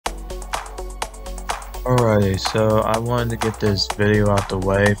Alrighty, so I wanted to get this video out the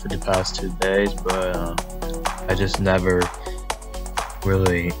way for the past 2 days, but I just never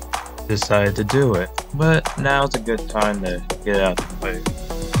really decided to do it. But now's a good time to get it out the way.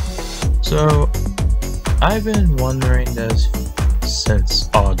 So, I've been wondering this since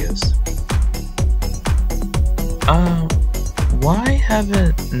August. Why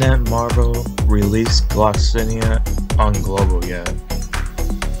haven't Netmarble released Gloxinia on global yet?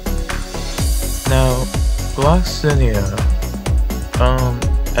 Now, Gloxinia,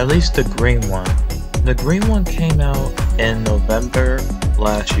 at least the green one. The green one came out in November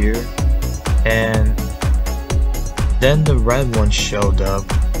last year, and then the red one showed up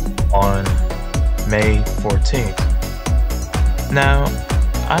on May 14th. Now,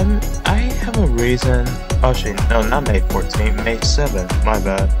 I have a reason. Actually, no, not May 14th, May 7th, my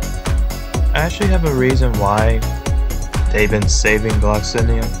bad. I actually have a reason why they've been saving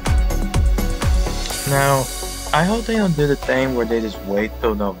Gloxinia. Now, I hope they don't do the thing where they just wait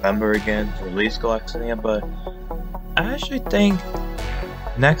till November again to release Gloxinia, but I actually think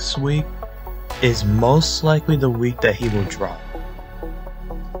next week is most likely the week that he will drop.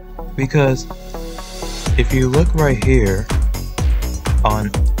 Because if you look right here, on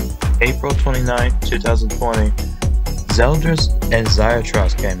April 29th, 2020, Zeldris and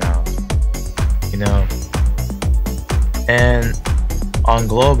Zyatros came out, you know, and on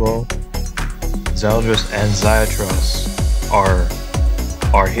global, Zeldris and Zyatros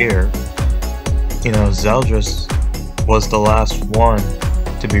are here. You know, Zeldris was the last one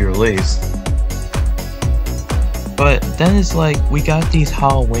to be released. But then it's like, we got these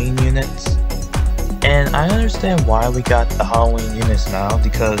Halloween units, and I understand why we got the Halloween units now,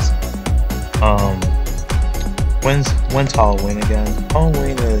 because when's Halloween again?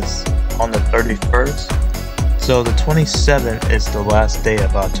 Halloween is on the 31st. So the 27th is the last day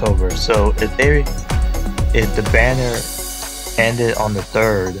of October. So if the banner ended on the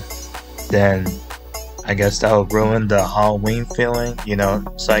 3rd, then I guess that would ruin the Halloween feeling, you know.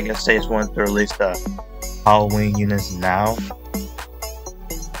 So I guess they just wanted to release the Halloween units now.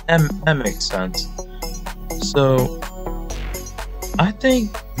 That makes sense. So I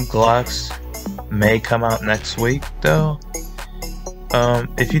think Glox may come out next week, though.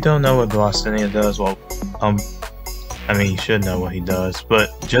 If you don't know what Gloxinia does, well, I mean, you should know what he does, but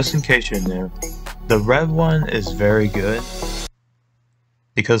just in case you're new, the red one is very good,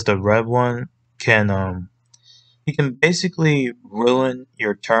 because the red one can, he can basically ruin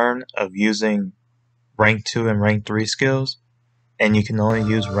your turn of using rank 2 and rank 3 skills, and you can only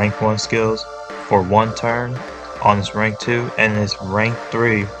use rank 1 skills for one turn on his rank 2, and his rank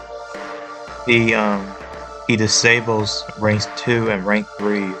 3, he disables rank 2 and rank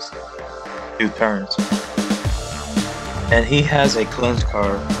 3's 2 turns. And he has a cleanse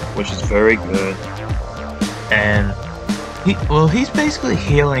card, which is very good. And he's basically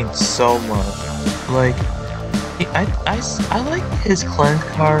healing so much. Like, I like his cleanse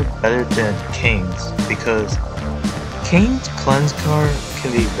card better than King's, because King's cleanse card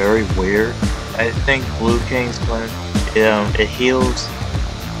can be very weird. I think Blue King's cleanse, it heals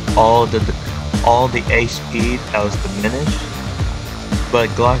all the HP that was diminished. But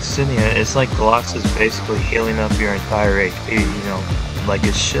Gloxinia, it's like Glox is basically healing up your entire HP, you know, like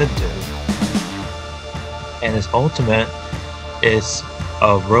it should do. And his ultimate is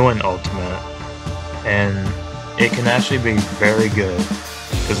a Ruin ultimate, and it can actually be very good.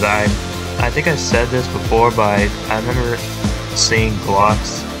 Because I think I said this before, but I remember seeing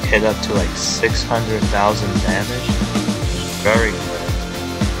Glox hit up to like 600,000 damage. Very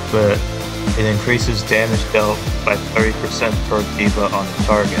good. But it increases damage dealt by 30% per diva on the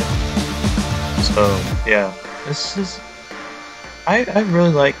target. So yeah, this is, I really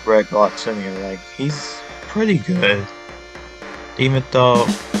like Red Gloxinia. Like, he's pretty good, even though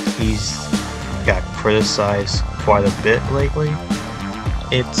he's got criticized quite a bit lately.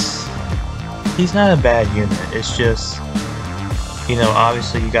 He's not a bad unit. It's just, you know,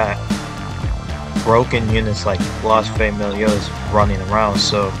 obviously you got broken units like Lost Familiars running around,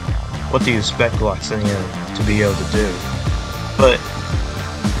 so what do you expect Gloxinia to be able to do? But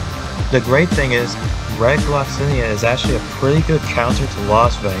the great thing is, Red Gloxinia is actually a pretty good counter to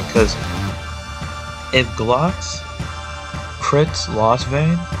Lost Vein, because if Glox crits Lost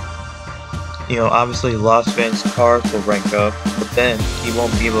Vein, you know, obviously Lost Vein's cards will rank up, but then he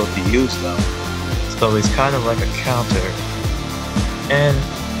won't be able to use them. So he's kind of like a counter. And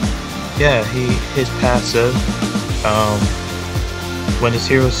yeah, his passive, when his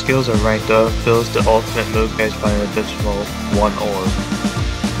hero skills are ranked up, fills the ultimate move gauge by an additional 1 orb.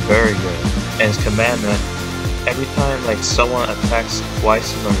 Very good. And his commandment every time like someone attacks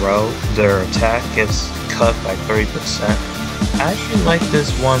twice in a row, their attack gets cut by 30%. I actually like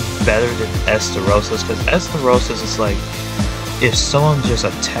this one better than Esterosis, because Esterosis is like, if someone just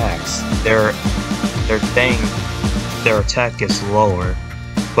attacks, their attack gets lower.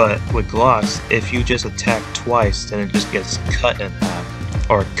 But with Glox, if you just attack twice, then it just gets cut in half,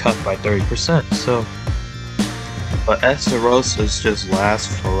 or cut by 30%. So, but Esterosis just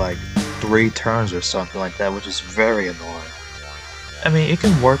lasts for like 3 turns or something like that, which is very annoying. I mean, it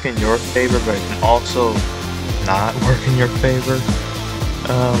can work in your favor, but it can also not work in your favor.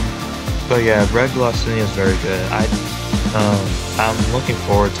 But yeah, Red Gloxinia is very good. I'm looking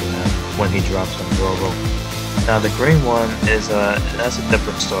forward to him when he drops on Global. Now the green one is that's a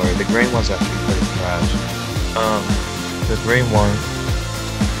different story. The green one's actually pretty trash. The green one,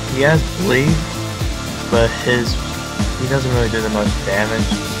 he has bleed, but he doesn't really do that much damage.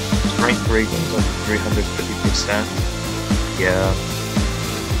 Rank 3 goes up to 350%. Yeah.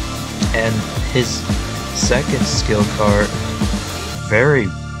 And his second skill card, very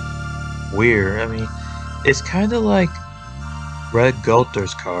weird. I mean, it's kind of like Red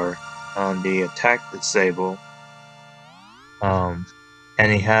Gulter's card on the attack disable.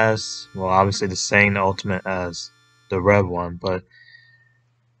 And he has, well, obviously the same ultimate as the red one, but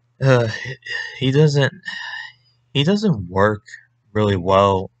he doesn't work really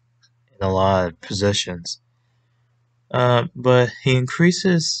well in a lot of positions. But he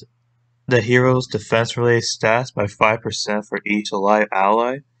increases the hero's defense-related stats by 5% for each alive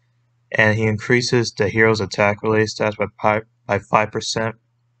ally, and he increases the hero's attack-related stats by 5%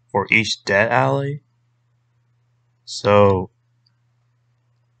 for each dead ally. So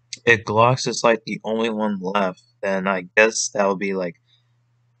if Glox is like the only one left, then I guess that would be like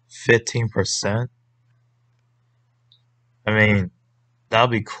 15%. I mean, that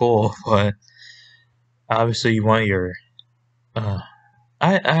would be cool, but obviously you want your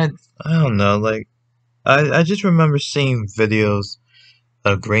I don't know, like I just remember seeing videos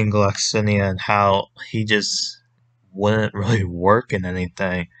of Green Gloxinia and how he just wouldn't really work in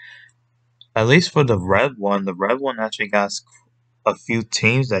anything. At least for the red one actually got a few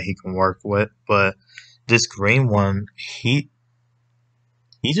teams that he can work with, but this green one, he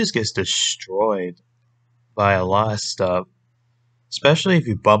just gets destroyed by a lot of stuff. Especially if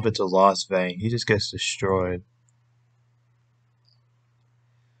you bump into Lost Vein, he just gets destroyed.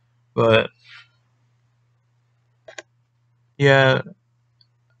 But yeah,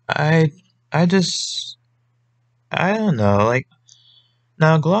 I I just I don't know, like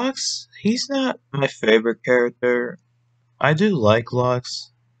now Glox, he's not my favorite character. I do like Glox,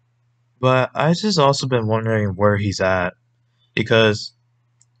 but I just also been wondering where he's at, because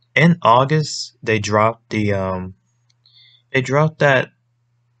in August they dropped that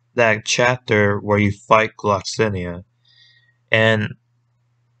chapter where you fight Gloxinia, and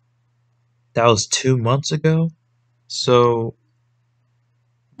that was 2 months ago. So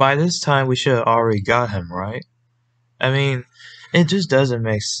by this time we should have already got him, right? I mean, it just doesn't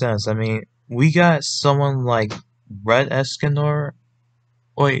make sense. I mean, we got someone like Red Escanor.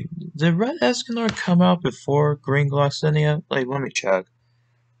 Wait, did Red Escanor come out before Green Gloxinia? Like, let me check.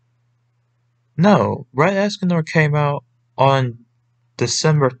 No, Red Escanor came out on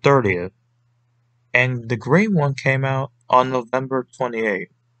December 30th, and the green one came out on November 28th.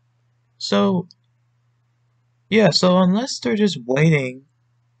 So, yeah, so unless they're just waiting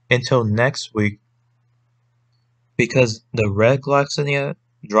until next week, because the red Gloxinia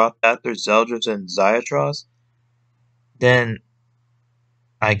dropped after Zeldris and Zyatros, then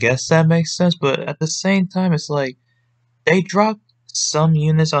I guess that makes sense, but at the same time, it's like, they dropped some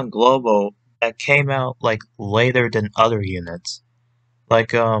units on Global that came out, like, later than other units.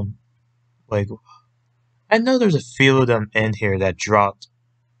 Like, I know there's a few of them in here that dropped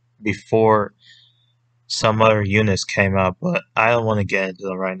before some other units came out, but I don't want to get into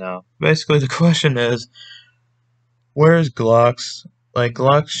them right now. Basically, the question is, where's Glox? Like,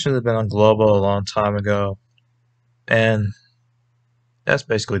 Glox should have been on Global a long time ago, and that's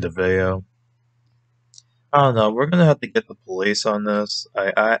basically the video. I don't know, we're gonna have to get the police on this.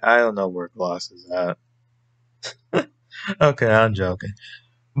 I don't know where Glox is at. Okay, I'm joking.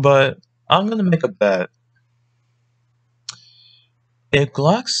 But I'm gonna make a bet. If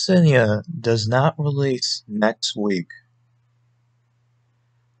Gloxinia does not release next week,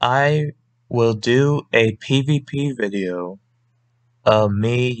 I will do a PvP video of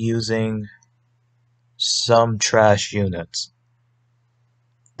me using some trash units.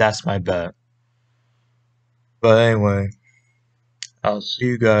 That's my bet. But anyway, I'll see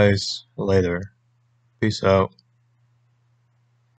you guys later. Peace out.